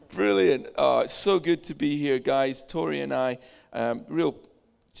Brilliant. Oh, it's so good to be here, guys. Tori and I, real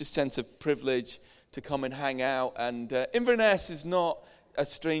just sense of privilege to come and hang out. And Inverness is not a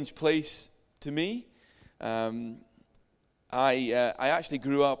strange place to me. I actually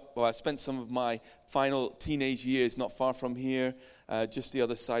grew up, I spent some of my final teenage years not far from here, just the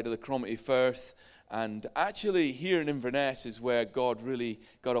other side of the Cromarty Firth. And actually here in Inverness is where God really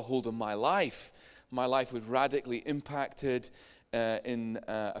got a hold of my life. My life was radically impacted in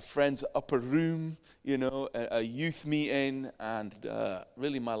a friend's upper room, a youth meeting, and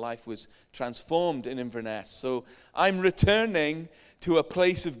really my life was transformed in Inverness. So I'm returning to a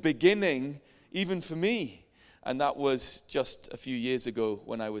place of beginning, even for me. And that was just a few years ago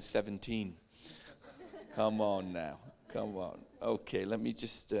when I was 17. Come on now, come on. Okay, let me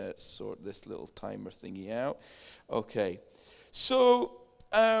just sort this little timer thingy out. Okay, so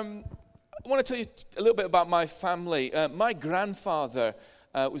I want to tell you a little bit about my family. My grandfather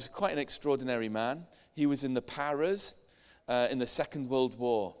was quite an extraordinary man. He was in the Paras in the Second World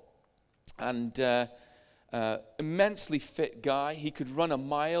War. And immensely fit guy. He could run a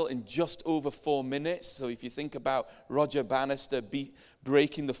mile in just over 4 minutes. So if you think about Roger Bannister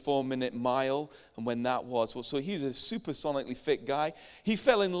breaking the 4-minute mile and when that was. Well, so he was a supersonically fit guy. He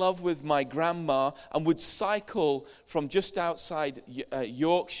fell in love with my grandma and would cycle from just outside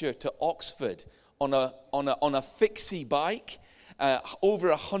Yorkshire to Oxford on a fixie bike. Over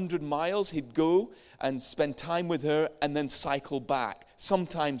 100 miles he'd go and spend time with her and then cycle back,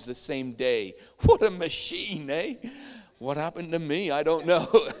 sometimes the same day. What a machine, eh? What happened to me? I don't know.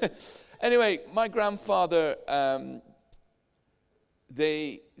 Anyway, my grandfather,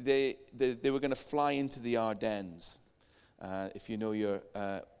 they were going to fly into the Ardennes. If you know your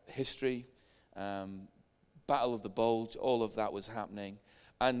history, Battle of the Bulge, all of that was happening.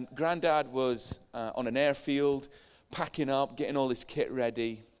 And Granddad was on an airfield, packing up, getting all his kit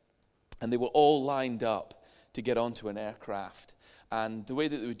ready, and they were all lined up to get onto an aircraft. And the way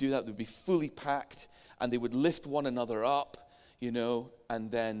that they would do that, they would be fully packed, and they would lift one another up,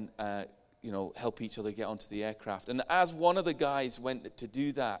 and then, help each other get onto the aircraft. And as one of the guys went to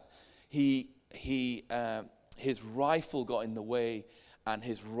do that, his rifle got in the way, and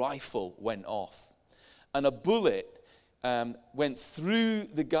his rifle went off. And a bullet went through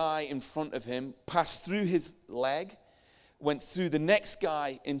the guy in front of him, passed through his leg, went through the next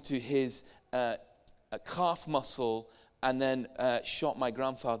guy into his calf muscle, and then shot my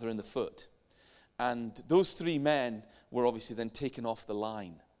grandfather in the foot. And those 3 men were obviously then taken off the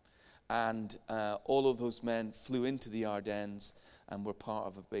line. And all of those men flew into the Ardennes and were part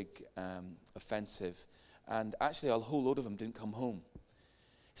of a big offensive. And actually a whole load of them didn't come home.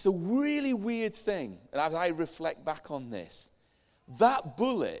 It's a really weird thing, and as I reflect back on this, that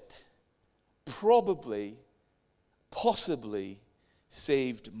bullet possibly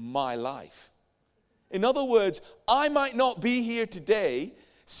saved my life. In other words, I might not be here today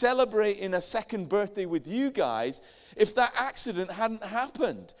celebrating a second birthday with you guys if that accident hadn't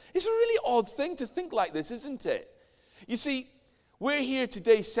happened. It's a really odd thing to think like this, isn't it? You see, we're here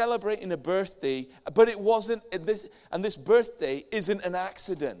today celebrating a birthday, but it wasn't, and this birthday isn't an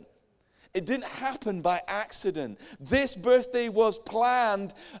accident. It didn't happen by accident. This birthday was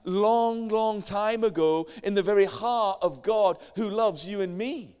planned long, long time ago in the very heart of God who loves you and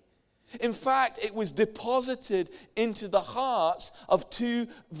me. In fact, it was deposited into the hearts of 2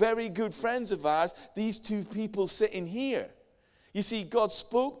 very good friends of ours, these 2 people sitting here. You see, God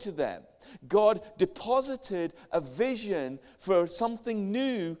spoke to them. God deposited a vision for something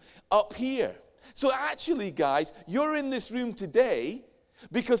new up here. So actually, guys, you're in this room today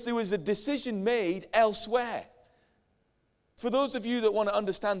because there was a decision made elsewhere. For those of you that want to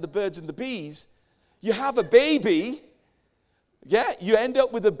understand the birds and the bees, you have a baby. Yeah, you end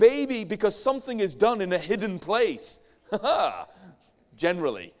up with a baby because something is done in a hidden place.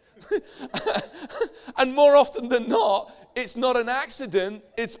 Generally. And more often than not, it's not an accident,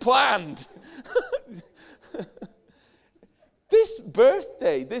 it's planned. This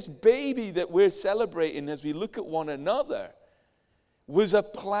birthday, this baby that we're celebrating as we look at one another, was a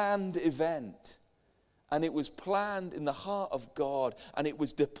planned event. And it was planned in the heart of God, and it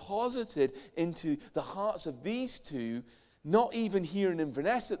was deposited into the hearts of these 2, not even here in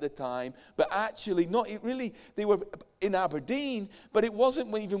Inverness at the time, but actually they were in Aberdeen, but it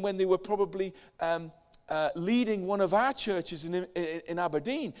wasn't even when they were probably leading one of our churches in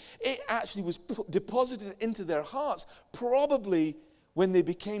Aberdeen. It actually was deposited into their hearts, probably when they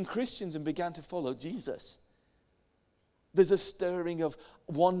became Christians and began to follow Jesus. There's a stirring of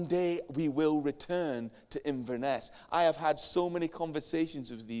one day we will return to Inverness. I have had so many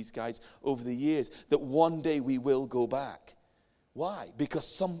conversations with these guys over the years that one day we will go back. Why?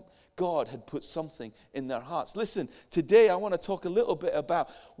 Because God had put something in their hearts. Listen, today I want to talk a little bit about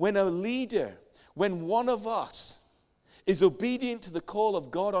when a leader, when one of us is obedient to the call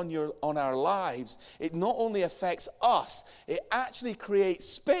of God on our lives, it not only affects us, it actually creates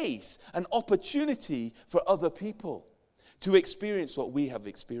space and opportunity for other people to experience what we have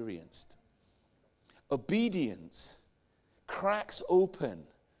experienced. Obedience cracks open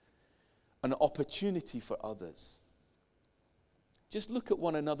an opportunity for others. Just look at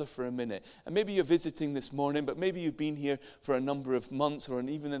one another for a minute. And maybe you're visiting this morning, but maybe you've been here for a number of months or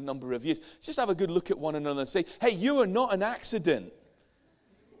even a number of years. Just have a good look at one another and say, hey, you are not an accident.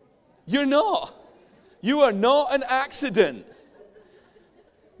 You're not. You are not an accident.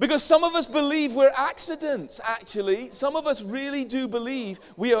 Because some of us believe we're accidents, actually. Some of us really do believe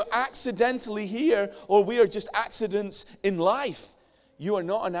we are accidentally here, or we are just accidents in life. You are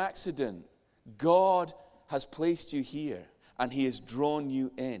not an accident. God has placed you here. And he has drawn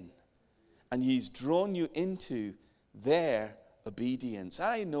you in. And he's drawn you into their obedience.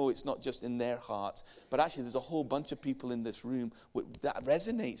 I know it's not just in their hearts, but actually there's a whole bunch of people in this room that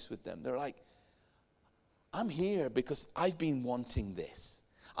resonates with them. They're like, I'm here because I've been wanting this.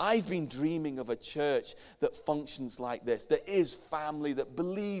 I've been dreaming of a church that functions like this, that is family, that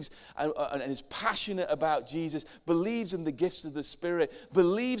believes and is passionate about Jesus, believes in the gifts of the Spirit,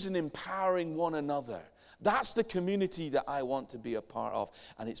 believes in empowering one another. That's the community that I want to be a part of,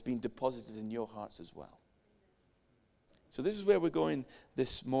 and it's been deposited in your hearts as well. So this is where we're going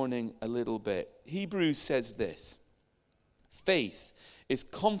this morning a little bit. Hebrews says this: faith is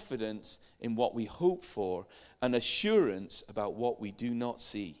confidence in what we hope for and assurance about what we do not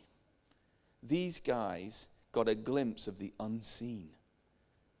see. These guys got a glimpse of the unseen.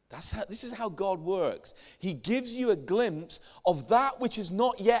 This is how God works. He gives you a glimpse of that which has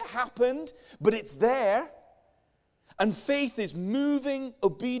not yet happened, but it's there. And faith is moving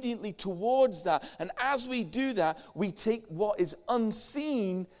obediently towards that. And as we do that, we take what is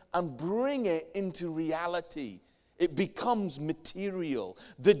unseen and bring it into reality. It becomes material.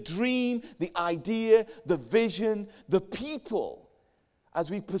 The dream, the idea, the vision, the people, as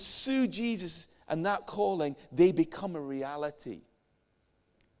we pursue Jesus and that calling, they become a reality.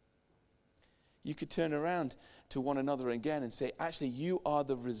 You could turn around to one another again and say, actually, you are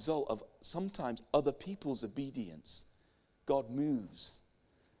the result of sometimes other people's obedience. God moves.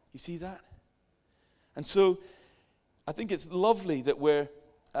 You see that? And so I think it's lovely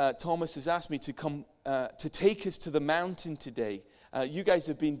that Thomas has asked me to come to take us to the mountain today. You guys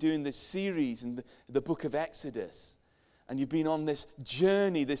have been doing this series in the book of Exodus. And you've been on this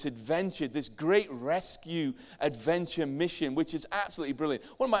journey, this adventure, this great rescue adventure mission, which is absolutely brilliant.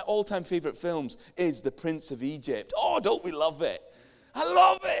 One of my all-time favorite films is The Prince of Egypt. Oh, don't we love it? I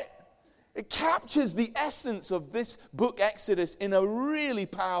love it. It captures the essence of this book, Exodus, in a really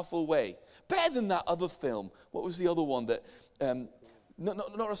powerful way. Better than that other film. What was the other one that...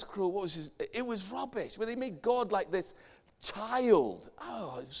 not Russell Crowe, what was his... It was rubbish, where they made God like this child.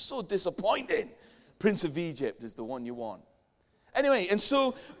 Oh, it was so disappointing. Prince of Egypt is the one you want. Anyway, and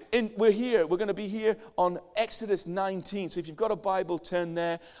so we're going to be here on Exodus 19. So if you've got a Bible, turn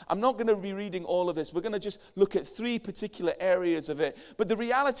there. I'm not going to be reading all of this. We're going to just look at 3 particular areas of it. But the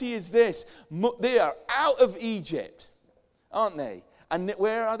reality is this: they are out of Egypt, aren't they? And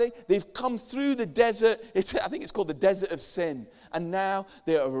where are they? They've come through the desert. I think it's called the Desert of Sin. And now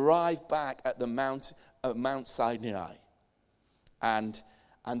they arrive back at the Mount Sinai. And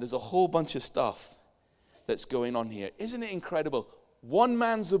there's a whole bunch of stuff that's going on here. Isn't it incredible? One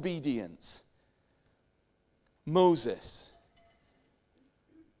man's obedience. Moses,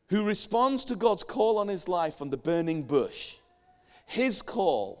 who responds to God's call on his life on the burning bush. His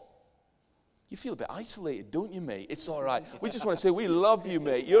call. You feel a bit isolated, don't you, mate? It's all right. We just want to say, we love you,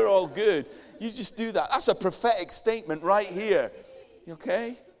 mate. You're all good. You just do that. That's a prophetic statement right here.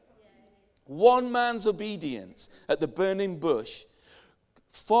 Okay? One man's obedience at the burning bush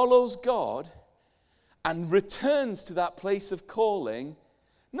follows God and returns to that place of calling,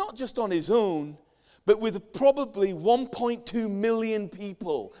 not just on his own, but with probably 1.2 million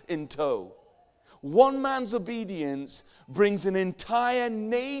people in tow. One man's obedience brings an entire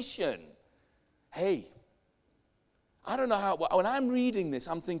nation. Hey, I don't know how, when I'm reading this,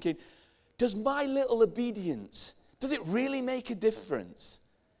 I'm thinking, does my little obedience, does it really make a difference?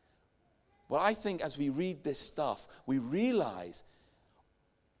 Well, I think as we read this stuff, we realize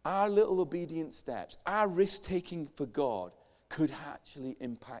our little obedient steps, our risk-taking for God could actually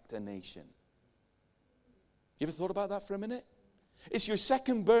impact a nation. You ever thought about that for a minute? It's your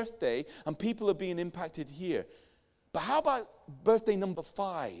second birthday and people are being impacted here. But how about birthday number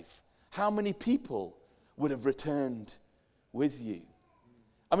 5? How many people would have returned with you.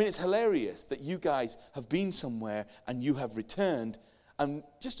 I mean, it's hilarious that you guys have been somewhere and you have returned. And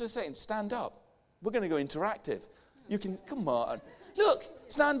just a second, stand up. We're going to go interactive. You can, come on. Look,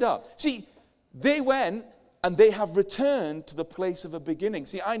 stand up. See, they went and they have returned to the place of a beginning.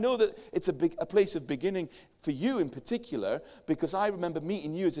 See, I know that it's a place of beginning for you in particular, because I remember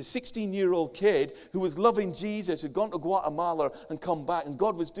meeting you as a 16-year-old kid who was loving Jesus, who'd gone to Guatemala and come back, and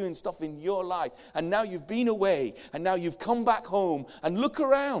God was doing stuff in your life. And now you've been away, and now you've come back home, and look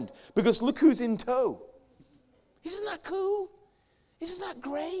around, because look who's in tow. Isn't that cool? Isn't that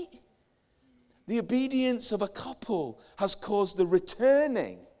great? The obedience of a couple has caused the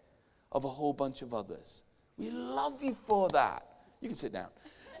returning of a whole bunch of others. We love you for that. You can sit down.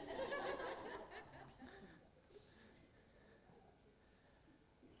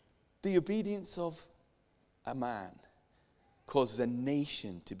 The obedience of a man causes a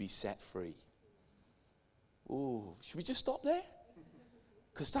nation to be set free. Oh, should we just stop there?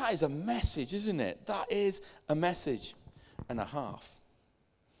 Because that is a message, isn't it? That is a message and a half.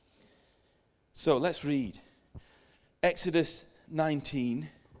 So let's read. Exodus 19.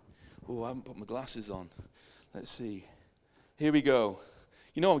 Oh, I haven't put my glasses on. Let's see. Here we go.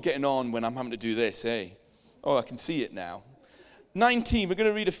 You know I'm getting on when I'm having to do this, eh? Oh, I can see it now. 19, we're going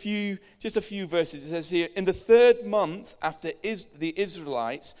to read just a few verses. It says here, in the 3rd month after the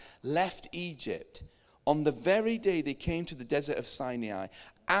Israelites left Egypt, on the very day they came to the desert of Sinai,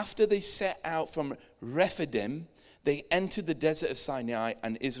 after they set out from Rephidim, they entered the desert of Sinai,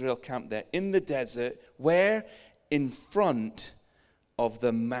 and Israel camped there in the desert, where? In front of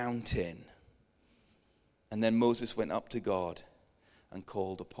the mountain. And then Moses went up to God and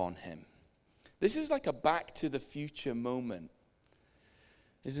called upon him. This is like a back to the future moment,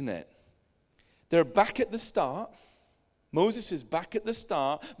 isn't it? They're back at the start. Moses is back at the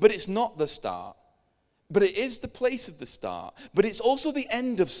start, but it's not the start. But it is the place of the start. But it's also the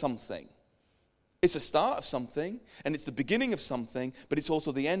end of something. It's the start of something, and it's the beginning of something, but it's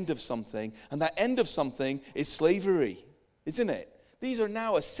also the end of something. And that end of something is slavery, isn't it? These are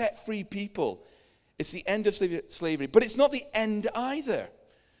now a set-free people. It's the end of slavery. But it's not the end either.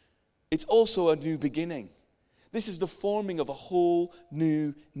 It's also a new beginning. This is the forming of a whole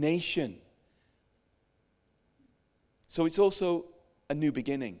new nation. So it's also a new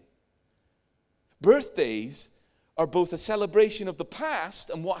beginning. Birthdays are both a celebration of the past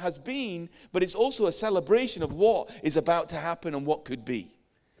and what has been, but it's also a celebration of what is about to happen and what could be.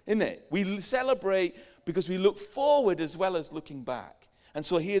 Isn't it? We celebrate because we look forward as well as looking back. And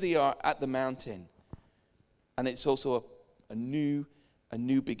so here they are at the mountain. And it's also a new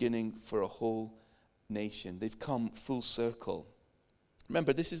beginning for a whole nation. They've come full circle.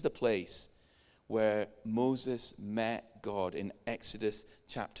 Remember, this is the place where Moses met God in Exodus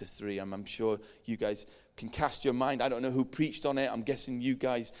chapter 3. I'm sure you guys can cast your mind. I don't know who preached on it. I'm guessing you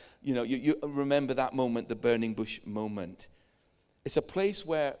guys, you remember that moment, the burning bush moment. It's a place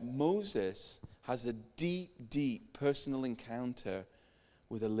where Moses has a deep, deep personal encounter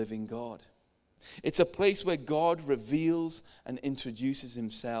with a living God. It's a place where God reveals and introduces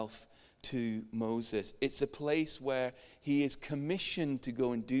himself to Moses. It's a place where he is commissioned to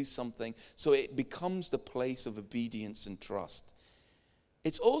go and do something, so it becomes the place of obedience and trust.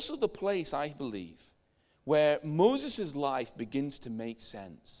 It's also the place, I believe, where Moses' life begins to make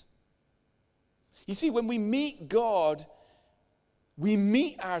sense. You see, when we meet God, we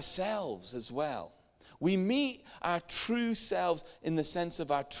meet ourselves as well. We meet our true selves in the sense of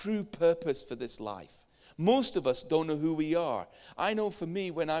our true purpose for this life. Most of us don't know who we are. I know for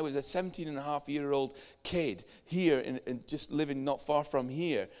me, when I was a 17-and-a-half-year-old kid here, and just living not far from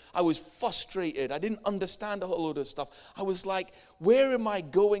here, I was frustrated. I didn't understand a whole load of stuff. I was like, where am I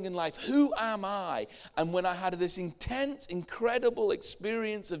going in life? Who am I? And when I had this intense, incredible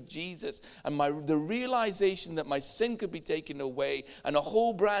experience of Jesus and the realization that my sin could be taken away and a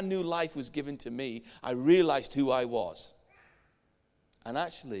whole brand new life was given to me, I realized who I was. And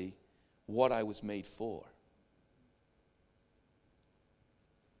actually, what I was made for.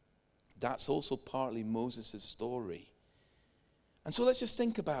 That's also partly Moses' story. And so let's just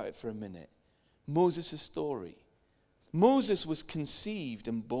think about it for a minute. Moses' story. Moses was conceived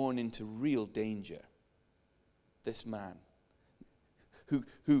and born into real danger. This man who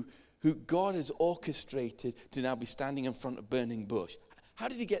God has orchestrated to now be standing in front of burning bush. How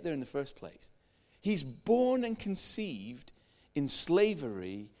did he get there in the first place? He's born and conceived in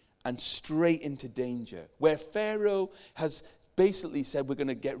slavery and straight into danger, where Pharaoh has basically said, we're going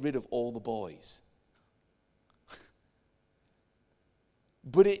to get rid of all the boys.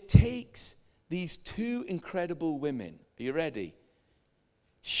 But it takes these two incredible women. Are you ready?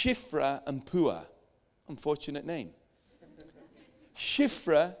 Shiphrah and Puah. Unfortunate name.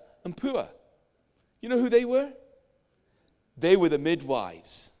 Shiphrah and Puah. You know who they were? They were the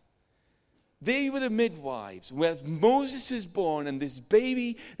midwives. They were the midwives. When Moses is born and this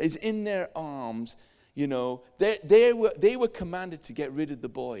baby is in their arms, you know, they were commanded to get rid of the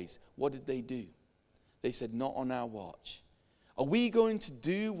boys. What did they do? They said, not on our watch. Are we going to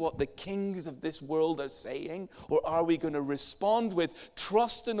do what the kings of this world are saying? Or are we going to respond with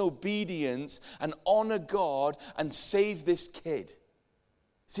trust and obedience and honor God and save this kid?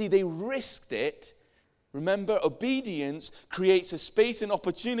 See, they risked it. Remember, obedience creates a space and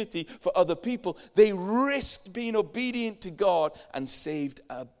opportunity for other people. They risked being obedient to God and saved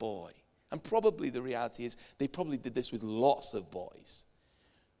a boy. And probably the reality is they probably did this with lots of boys.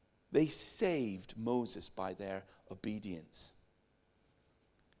 They saved Moses by their obedience.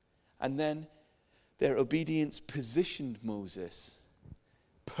 And then their obedience positioned Moses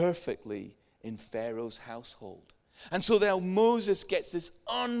perfectly in Pharaoh's household. And so now Moses gets this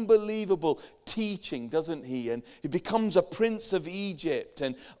unbelievable teaching, doesn't he? And he becomes a prince of Egypt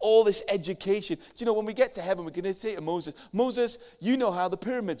and all this education. Do you know, when we get to heaven, we're going to say to Moses, Moses, you know how the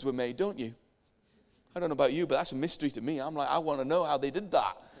pyramids were made, don't you? I don't know about you, but that's a mystery to me. I'm like, I want to know how they did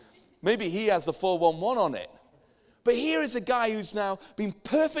that. Maybe he has the 411 on it. But here is a guy who's now been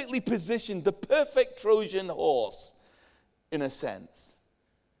perfectly positioned, the perfect Trojan horse, in a sense.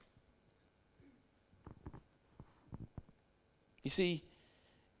 You see,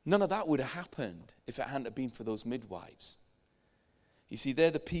 none of that would have happened if it hadn't been for those midwives. You see,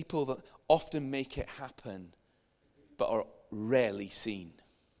 they're the people that often make it happen, but are rarely seen.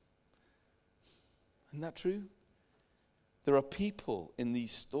 Isn't that true? There are people in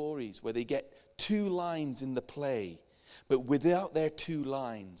these stories where they get 2 lines in the play, but without their 2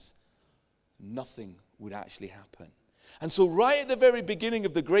 lines, nothing would actually happen. And so right at the very beginning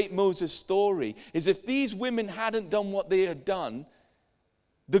of the great Moses story is if these women hadn't done what they had done,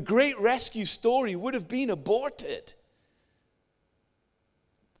 the great rescue story would have been aborted.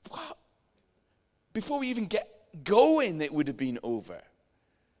 Before we even get going, it would have been over.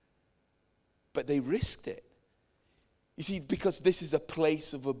 But they risked it. You see, because this is a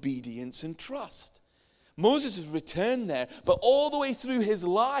place of obedience and trust. Moses has returned there, but all the way through his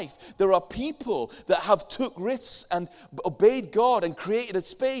life, there are people that have took risks and obeyed God and created a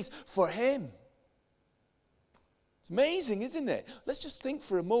space for him. It's amazing, isn't it? Let's just think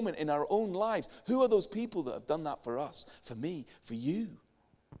for a moment in our own lives. Who are those people that have done that for us, for me, for you?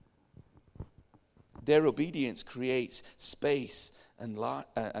 Their obedience creates space and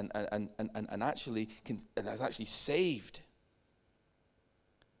actually has actually saved.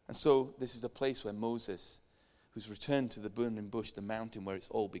 And so this is the place where Moses, who's returned to the burning bush, the mountain where it's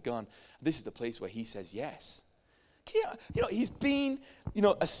all begun, this is the place where he says yes. You know, he's been,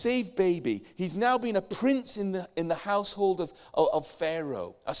 a saved baby. He's now been a prince in the household of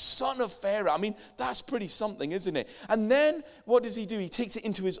Pharaoh, a son of Pharaoh. I mean, that's pretty something, isn't it? And then what does he do? He takes it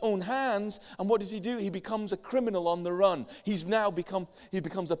into his own hands, and what does he do? He becomes a criminal on the run. He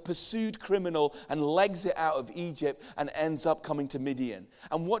becomes a pursued criminal and legs it out of Egypt and ends up coming to Midian.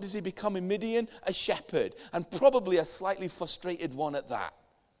 And what does he become in Midian? A shepherd, and probably a slightly frustrated one at that.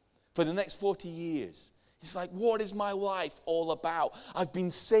 For the next 40 years. He's like, what is my life all about? I've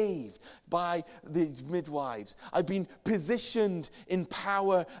been saved by these midwives. I've been positioned in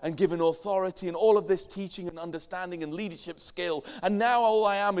power and given authority and all of this teaching and understanding and leadership skill. And now all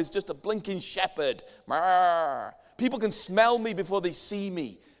I am is just a blinking shepherd. Marr. People can smell me before they see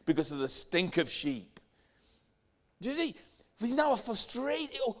me because of the stink of sheep. Do you see? He's now a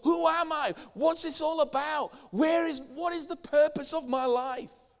frustrated, who am I? What's this all about? What is the purpose of my life?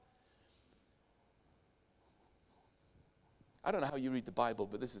 I don't know how you read the Bible,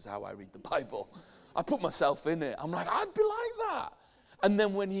 but this is how I read the Bible. I put myself in it. I'm like, I'd be like that. And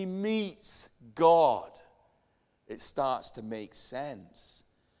then when he meets God, it starts to make sense.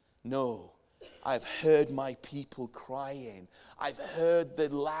 No, I've heard my people crying. I've heard the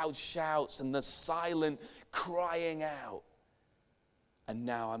loud shouts and the silent crying out. And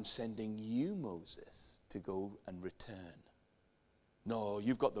now I'm sending you, Moses, to go and return. No,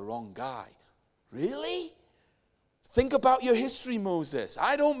 you've got the wrong guy. Really? Think about your history, Moses.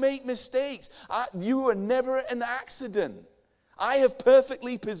 I don't make mistakes. You were never an accident. I have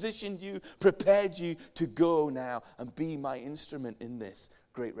perfectly positioned you, prepared you to go now and be my instrument in this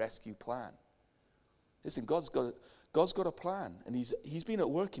great rescue plan. Listen, God's got a plan, and He's been at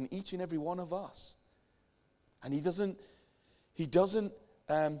work in each and every one of us. And He doesn't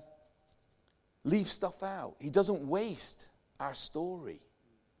leave stuff out. He doesn't waste our story.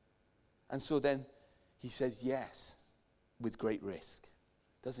 And so then He says yes with great risk,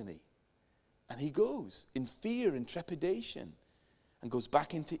 doesn't He? And He goes in fear and trepidation. and goes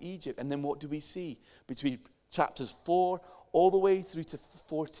back into Egypt. And then what do we see? Between chapters 4 all the way through to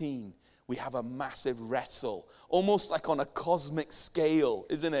 14, we have a massive wrestle, almost like on a cosmic scale,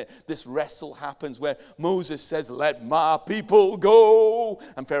 isn't it? This wrestle happens where Moses says, "Let my people go."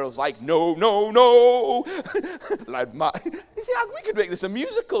 And Pharaoh's like, "No, no, no." You see, we could make this a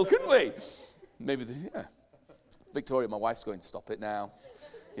musical, couldn't we? Maybe, yeah. Victoria, my wife's going, "Stop it now.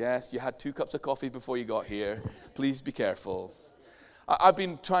 Yes, you had 2 cups of coffee before you got here. Please be careful." I've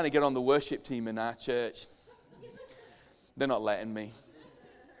been trying to get on the worship team in our church. They're not letting me.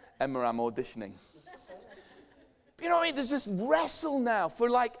 Emma, I'm auditioning. You know what I mean? There's this wrestle now for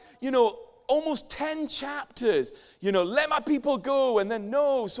almost 10 chapters. Let my people go, and then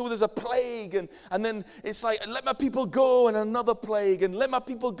no, so there's a plague, and then it's like, let my people go, and another plague, and let my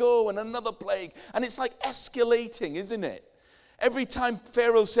people go, and another plague. And it's like escalating, isn't it? Every time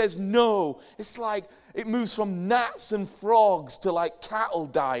Pharaoh says no, it's like it moves from gnats and frogs to like cattle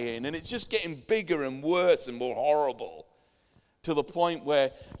dying, and it's just getting bigger and worse and more horrible, to the point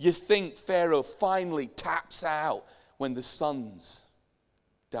where you think Pharaoh finally taps out when the sons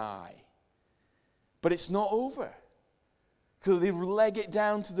die. But it's not over. So they leg it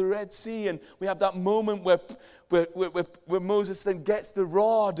down to the Red Sea, and we have that moment where Moses then gets the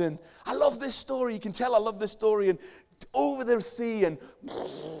rod. And I love this story. You can tell I love this story. And over the sea, and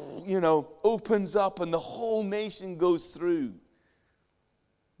opens up, and the whole nation goes through.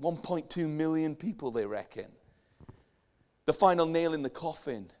 1.2 million people, they reckon. The final nail in the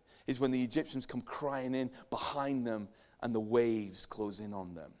coffin is when the Egyptians come crying in behind them, and the waves close in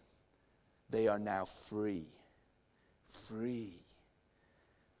on them. They are now free. Free.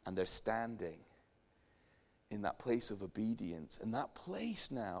 And they're standing in that place of obedience. And that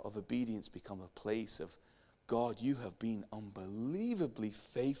place now of obedience become a place of, "God, you have been unbelievably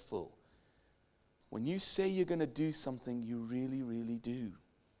faithful. When you say you're going to do something, you really, really do."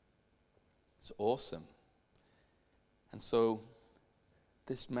 It's awesome. And so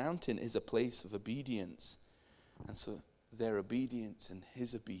this mountain is a place of obedience. And so their obedience and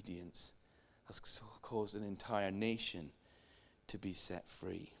his obedience has caused an entire nation to be set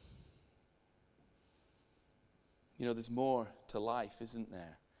free. There's more to life, isn't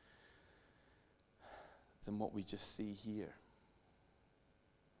there, than what we just see here.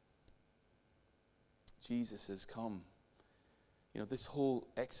 Jesus has come. This whole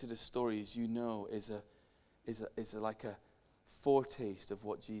Exodus story, as you know, is like a foretaste of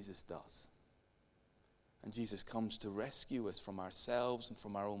what Jesus does. And Jesus comes to rescue us from ourselves and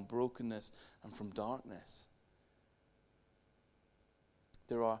from our own brokenness and from darkness.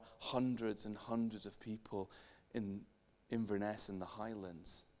 There are hundreds and hundreds of people in Inverness and the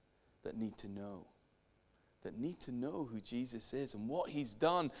Highlands that need to know who Jesus is and what he's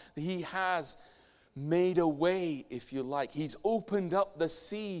done. He has made a way, if you like. He's opened up the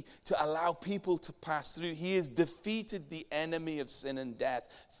sea to allow people to pass through. He has defeated the enemy of sin and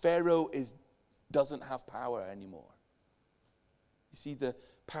death. Pharaoh doesn't have power anymore. You see the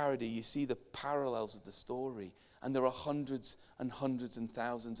parody, you see the parallels of the story. And there are hundreds and hundreds and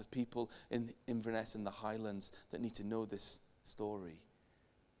thousands of people in Inverness and the Highlands that need to know this story.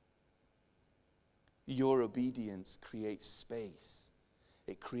 Your obedience creates space.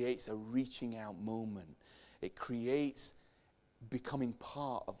 It creates a reaching out moment. It creates becoming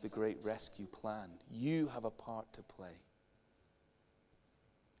part of the great rescue plan. You have a part to play.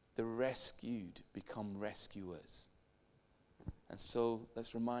 The rescued become rescuers. And so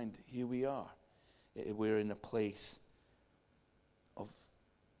let's remind, here we are. We're in a place of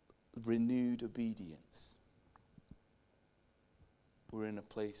renewed obedience. We're in a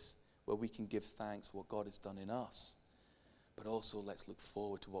place where we can give thanks for what God has done in us. But also let's look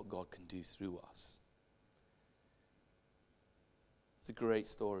forward to what God can do through us. It's a great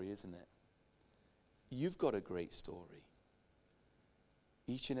story, isn't it? You've got a great story.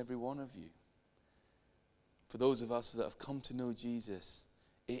 Each and every one of you. For those of us that have come to know Jesus,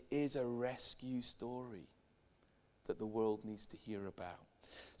 it is a rescue story that the world needs to hear about.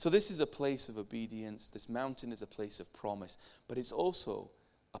 So this is a place of obedience. This mountain is a place of promise. But it's also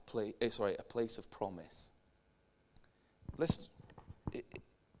a place of promise.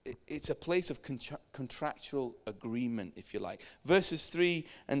 It's a place of contractual agreement, if you like. Verses 3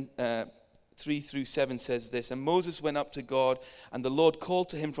 through 7 says this: "And Moses went up to God, and the Lord called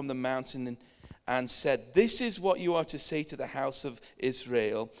to him from the mountain and said, 'This is what you are to say to the house of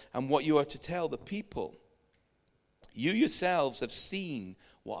Israel, and what you are to tell the people. You yourselves have seen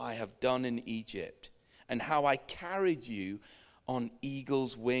what I have done in Egypt, and how I carried you on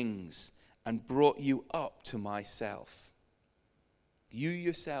eagle's wings and brought you up to myself. You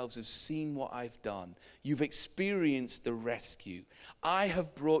yourselves have seen what I've done. You've experienced the rescue. I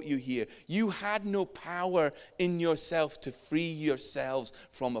have brought you here. You had no power in yourself to free yourselves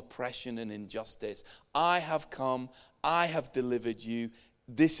from oppression and injustice. I have come. I have delivered you.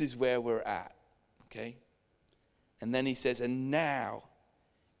 This is where we're at. Okay? And then he says, and now,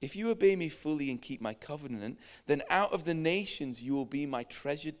 if you obey me fully and keep my covenant, then out of the nations you will be my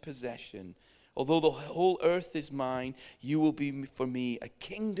treasured possession. Although the whole earth is mine, you will be for me a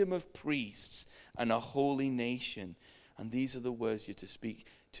kingdom of priests and a holy nation. And these are the words you're to speak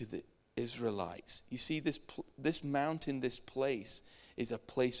to the Israelites. You see, this mountain, this place, is a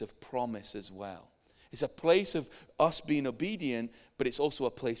place of promise as well. It's a place of us being obedient, but it's also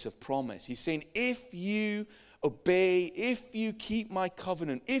a place of promise. He's saying, if you obey, if you keep my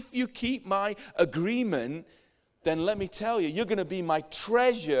covenant, if you keep my agreement, then let me tell you, you're going to be my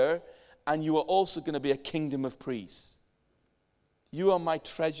treasure, and you are also going to be a kingdom of priests. You are my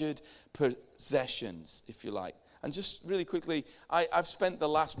treasured possessions, if you like. And just really quickly, I've spent the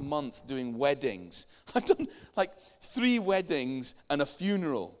last month doing weddings. I've done like 3 weddings and a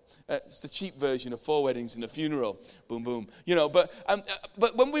funeral. It's the cheap version of 4 weddings and a funeral. Boom, boom. You know, but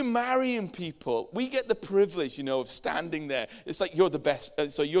when we're marrying people, we get the privilege, you know, of standing there. It's like you're the best.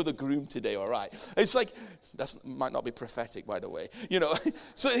 So you're the groom today, all right? It's like, that might not be prophetic, by the way. You know,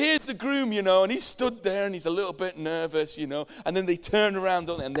 so here's the groom, you know, and he stood there and he's a little bit nervous, you know. And then they turn around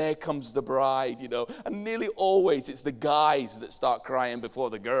and there comes the bride, you know. And nearly always it's the guys that start crying before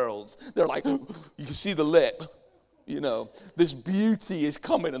the girls. They're like, you can see the lip. You know, this beauty is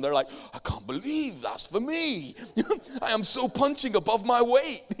coming, and they're like, I can't believe that's for me. I am so punching above my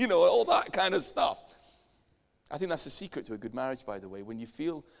weight, you know, all that kind of stuff. I think that's the secret to a good marriage, by the way, when you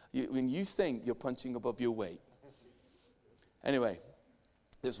think you're punching above your weight. Anyway,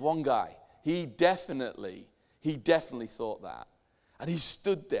 there's one guy, he definitely thought that. And he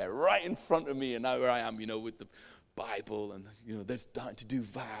stood there right in front of me, and now here I am, you know, with the Bible, and, you know, there's time to do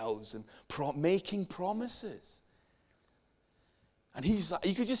vows and making promises. And he's like,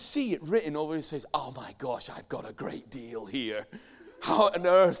 you could just see it written over his face. Oh my gosh, I've got a great deal here. How on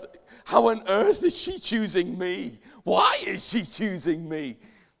earth is she choosing me? Why is she choosing me?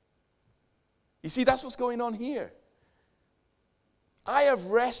 You see, that's what's going on here. I have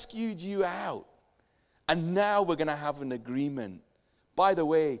rescued you out. And now we're going to have an agreement. By the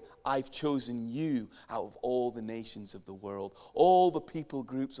way, I've chosen you out of all the nations of the world, all the people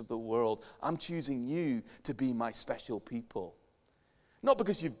groups of the world. I'm choosing you to be my special people. Not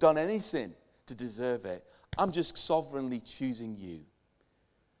because you've done anything to deserve it. I'm just sovereignly choosing you.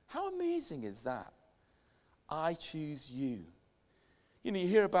 How amazing is that? I choose you. You know, you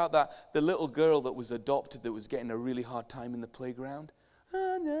hear about the little girl that was adopted that was getting a really hard time in the playground.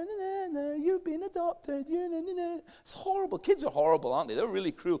 You've been adopted. It's horrible. Kids are horrible, aren't they? They're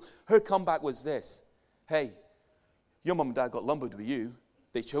really cruel. Her comeback was this. Hey, your mum and dad got lumbered with you.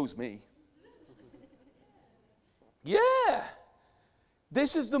 They chose me. Yeah.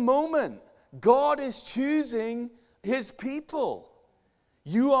 This is the moment. God is choosing his people.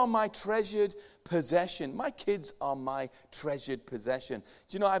 You are my treasured possession. My kids are my treasured possession.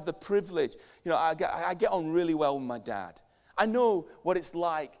 Do you know, I have the privilege. You know, I get on really well with my dad. I know what it's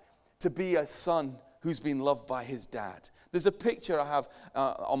like to be a son who's been loved by his dad. There's a picture I have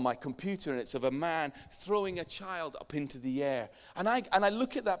on my computer, and it's of a man throwing a child up into the air. And I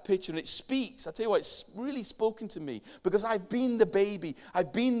look at that picture, and it speaks. I tell you what, it's really spoken to me, because I've been the baby.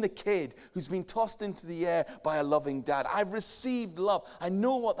 I've been the kid who's been tossed into the air by a loving dad. I've received love. I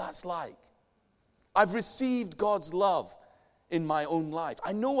know what that's like. I've received God's love in my own life.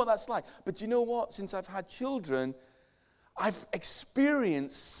 I know what that's like. But you know what? Since I've had children, I've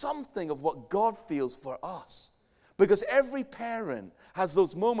experienced something of what God feels for us. Because every parent has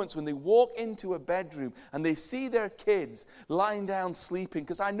those moments when they walk into a bedroom and they see their kids lying down sleeping.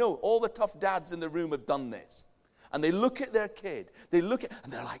 Because I know all the tough dads in the room have done this. And they look at their kid. And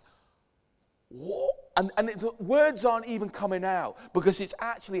they're like, what? And words aren't even coming out because it's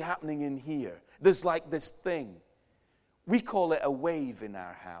actually happening in here. There's like this thing. We call it a wave in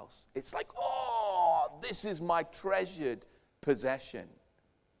our house. It's like, oh, this is my treasured possession.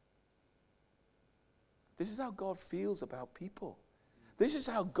 This is how God feels about people. This is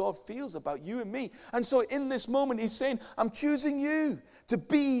how God feels about you and me. And so in this moment, he's saying, I'm choosing you to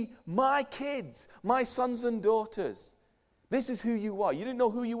be my kids, my sons and daughters. This is who you are. You didn't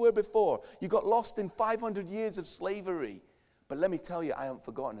know who you were before. You got lost in 500 years of slavery. But let me tell you, I haven't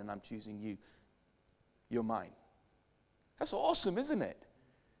forgotten, and I'm choosing you. You're mine. That's awesome, isn't it?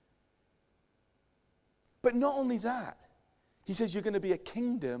 But not only that. He says you're going to be a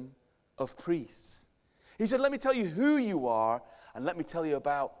kingdom of priests. He said, let me tell you who you are. And let me tell you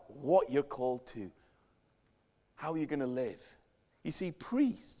about what you're called to. How you're going to live. You see,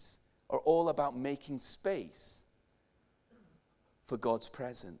 priests are all about making space for God's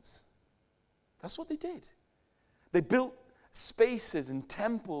presence. That's what they did. They built spaces and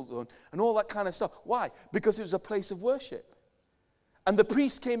temples and all that kind of stuff. Why? Because it was a place of worship. And the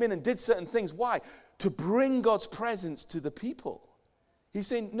priests came in and did certain things. Why? To bring God's presence to the people. He's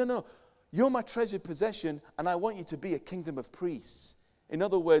saying, no, you're my treasured possession, and I want you to be a kingdom of priests. In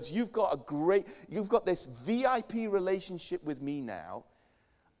other words, you've got this VIP relationship with me now,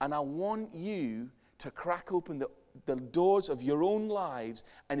 and I want you to crack open the doors of your own lives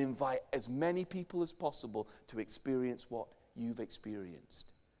and invite as many people as possible to experience what you've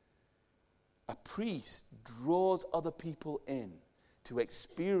experienced. A priest draws other people in to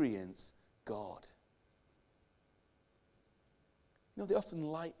experience God. You know, they often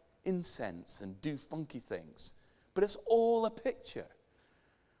light incense and do funky things, but it's all a picture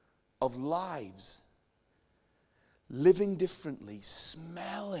of lives living differently,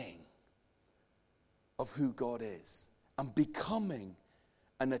 smelling of who God is, and becoming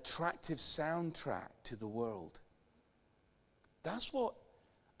an attractive soundtrack to the world. That's what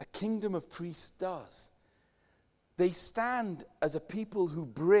a kingdom of priests does. They stand as a people who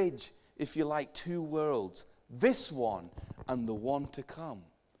bridge, if you like, two worlds, this one and the one to come.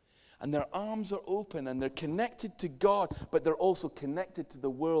 And their arms are open and they're connected to God, but they're also connected to the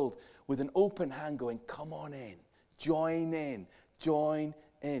world with an open hand going, come on in, join in, join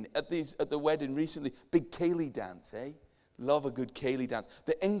in. At the wedding recently, big Ceilidh dance, eh? Love a good Ceilidh dance.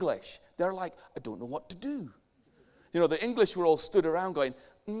 The English, they're like, I don't know what to do. You know, the English were all stood around going,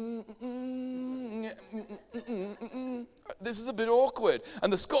 this is a bit awkward.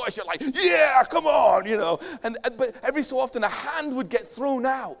 And the Scottish are like, yeah, come on, you know. But every so often a hand would get thrown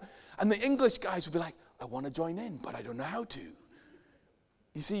out. And the English guys would be like, I want to join in, but I don't know how to.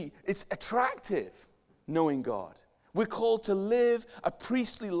 You see, it's attractive knowing God. We're called to live a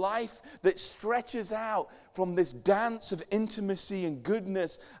priestly life that stretches out from this dance of intimacy and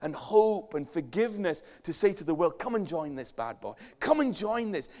goodness and hope and forgiveness to say to the world, come and join this bad boy. Come and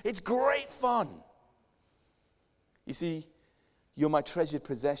join this. It's great fun. You see, you're my treasured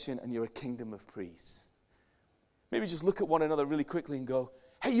possession and you're a kingdom of priests. Maybe just look at one another really quickly and go,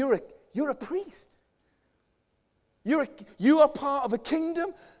 hey, you're a priest. You are part of a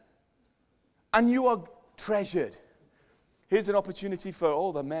kingdom and you are treasured. Here's an opportunity for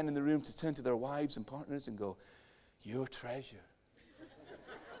all the men in the room to turn to their wives and partners and go, your treasure.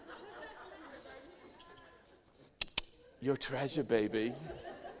 Your treasure, baby.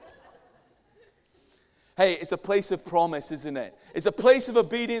 Hey, it's a place of promise, isn't it? It's a place of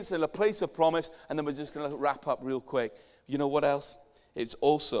obedience and a place of promise. And then we're just going to wrap up real quick. You know what else? It's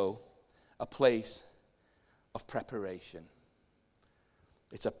also a place of preparation.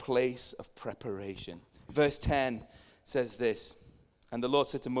 It's a place of preparation. Verse 10 says this, and the Lord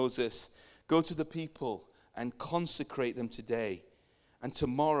said to Moses, go to the people and consecrate them today, and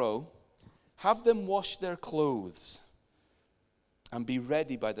tomorrow have them wash their clothes and be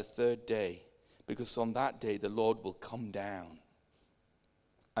ready by the third day, because on that day the Lord will come down.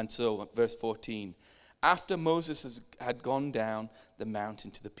 And so, verse 14, after Moses had gone down the mountain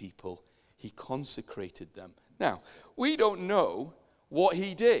to the people, he consecrated them. Now, we don't know what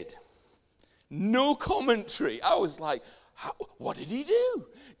he did. No commentary. I was like, what did he do?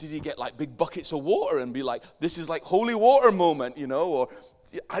 Did he get like big buckets of water and be like, this is like holy water moment, you know? Or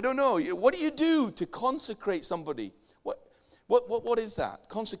I don't know. What do you do to consecrate somebody? What is that?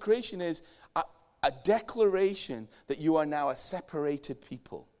 Consecration is a declaration that you are now a separated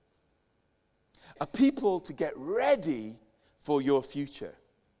people. A people to get ready for your future.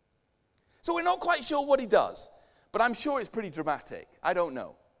 So we're not quite sure what he does, but I'm sure it's pretty dramatic. I don't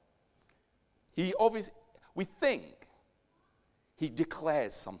know. We think he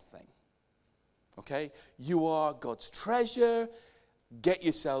declares something. Okay? You are God's treasure. Get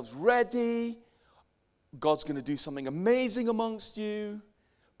yourselves ready. God's going to do something amazing amongst you.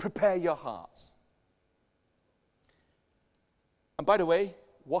 Prepare your hearts. And by the way,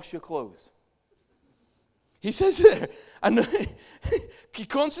 wash your clothes. He says there, and he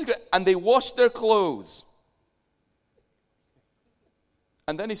consecrated, and they washed their clothes.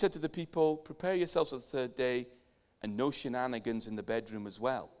 And then he said to the people, prepare yourselves for the third day, and no shenanigans in the bedroom as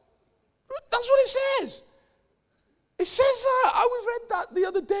well. That's what it says. It says that. I read that the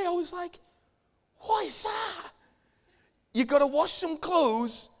other day. I was like, what is that? You've got to wash some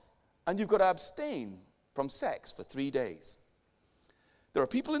clothes, and you've got to abstain from sex for 3 days. There are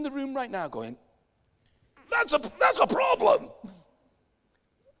people in the room right now going, that's a problem.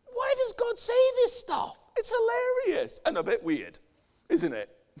 Why does God say this stuff? It's hilarious and a bit weird, isn't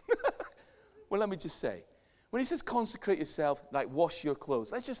it? Well, let me just say, when he says consecrate yourself, like wash your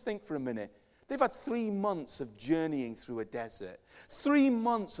clothes, let's just think for a minute. They've had 3 months of journeying through a desert, 3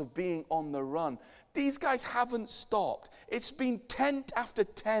 months of being on the run. These guys haven't stopped. It's been tent after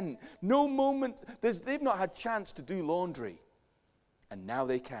tent. No moment, they've not had chance to do laundry. And now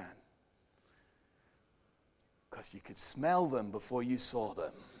they can. Because you could smell them before you saw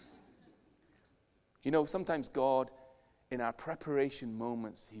them. You know, sometimes God, in our preparation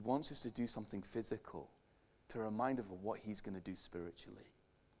moments, he wants us to do something physical to remind us of what he's going to do spiritually.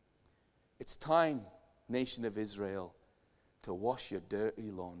 It's time, nation of Israel, to wash your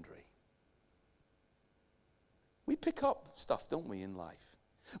dirty laundry. We pick up stuff, don't we, in life?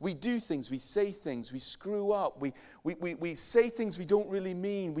 We do things, we say things, we screw up, we say things we don't really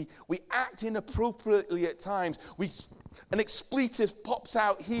mean, we act inappropriately at times, an expletive pops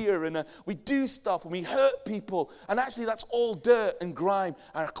out here, and we do stuff, and we hurt people, and actually that's all dirt and grime,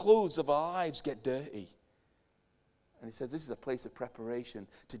 and our clothes of our lives get dirty. And he says this is a place of preparation.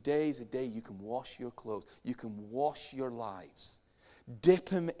 Today is a day you can wash your clothes, you can wash your lives, dip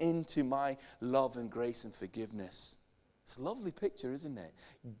them into my love and grace and forgiveness. It's a lovely picture, isn't it?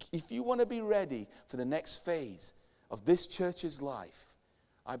 If you want to be ready for the next phase of this church's life,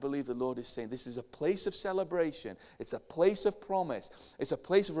 I believe the Lord is saying this is a place of celebration. It's a place of promise. It's a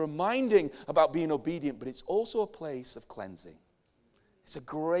place of reminding about being obedient, but it's also a place of cleansing. It's a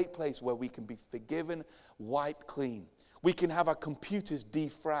great place where we can be forgiven, wiped clean. We can have our computers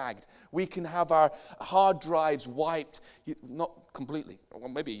defragged. We can have our hard drives wiped. Not completely. Well,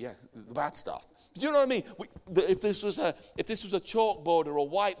 maybe, yeah, the bad stuff. Do you know what I mean? If this was a chalkboard or a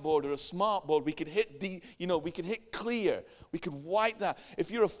whiteboard or a smart board, we could hit we could hit clear. We could wipe that.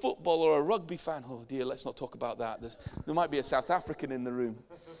 If you're a football or a rugby fan, oh dear, let's not talk about that. There might be a South African in the room.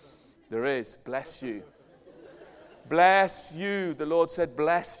 There is. Bless you. Bless you. The Lord said,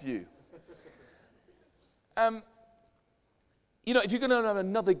 bless you. If you're going to have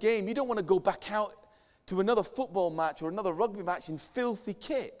another game, you don't want to go back out to another football match or another rugby match in filthy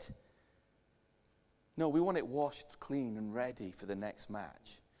kit. No, we want it washed clean and ready for the next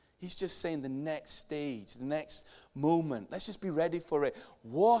match. He's just saying the next stage, the next moment. Let's just be ready for it.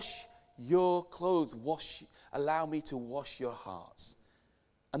 Wash your clothes. Allow me to wash your hearts.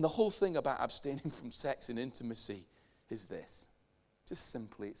 And the whole thing about abstaining from sex and intimacy is this. Just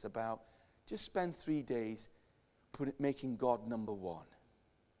simply, it's about just spend 3 days making God number one.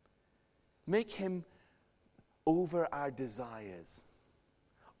 Make him over our desires.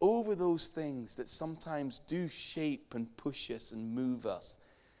 Over those things that sometimes do shape and push us and move us.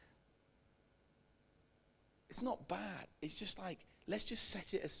 It's not bad. It's just like, let's just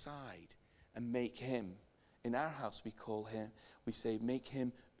set it aside and make him. In our house, we say, make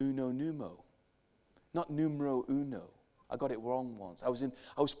him uno numero. Not numero uno. I got it wrong once. I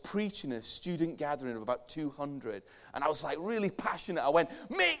was preaching at a student gathering of about 200, and I was like really passionate. I went,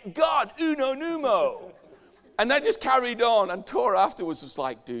 make God uno numero. And I just carried on, and Tor afterwards was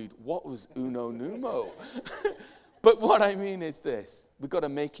like, dude, what was uno numero? But what I mean is this. We've got to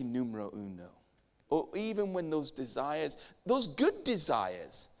make him numero uno. Or even when those desires, those good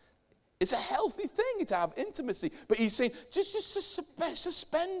desires, it's a healthy thing to have intimacy. But he's saying, just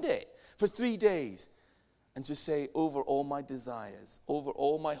suspend it for 3 days. And just say, over all my desires, over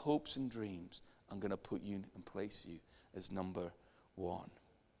all my hopes and dreams, I'm going to put you and place you as number one.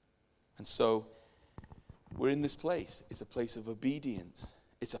 And so, we're in this place. It's a place of obedience.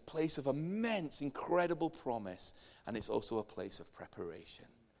 It's a place of immense, incredible promise. And it's also a place of preparation.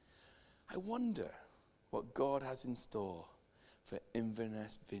 I wonder what God has in store for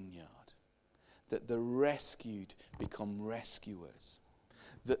Inverness Vineyard. That the rescued become rescuers.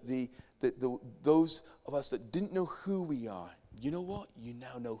 That those of us that didn't know who we are, you know what? You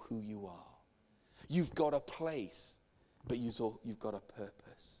now know who you are. You've got a place, but you've got a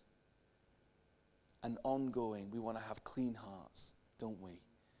purpose. And ongoing, we want to have clean hearts, don't we?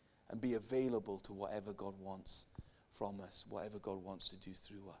 And be available to whatever God wants from us, whatever God wants to do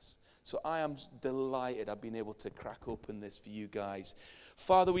through us. So I am delighted I've been able to crack open this for you guys.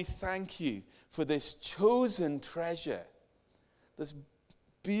 Father, we thank you for this chosen treasure, this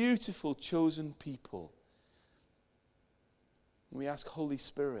beautiful chosen people. We ask, Holy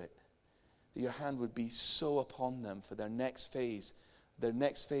Spirit, that your hand would be so upon them for their next phase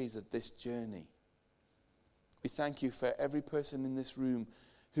of this journey. We thank you for every person in this room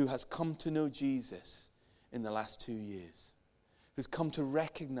who has come to know Jesus in the last 2 years, who's come to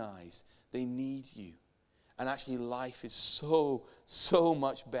recognize they need you. And actually life is so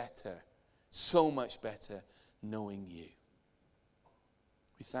much better knowing you.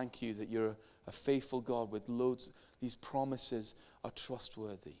 We thank you that you're a faithful God with loads. These promises are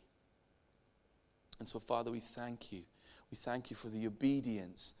trustworthy. And so, Father, we thank you. We thank you for the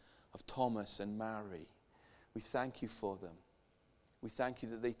obedience of Thomas and Mary. We thank you for them. We thank you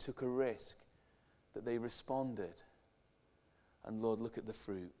that they took a risk, that they responded. And Lord, look at the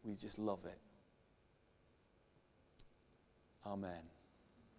fruit. We just love it. Amen.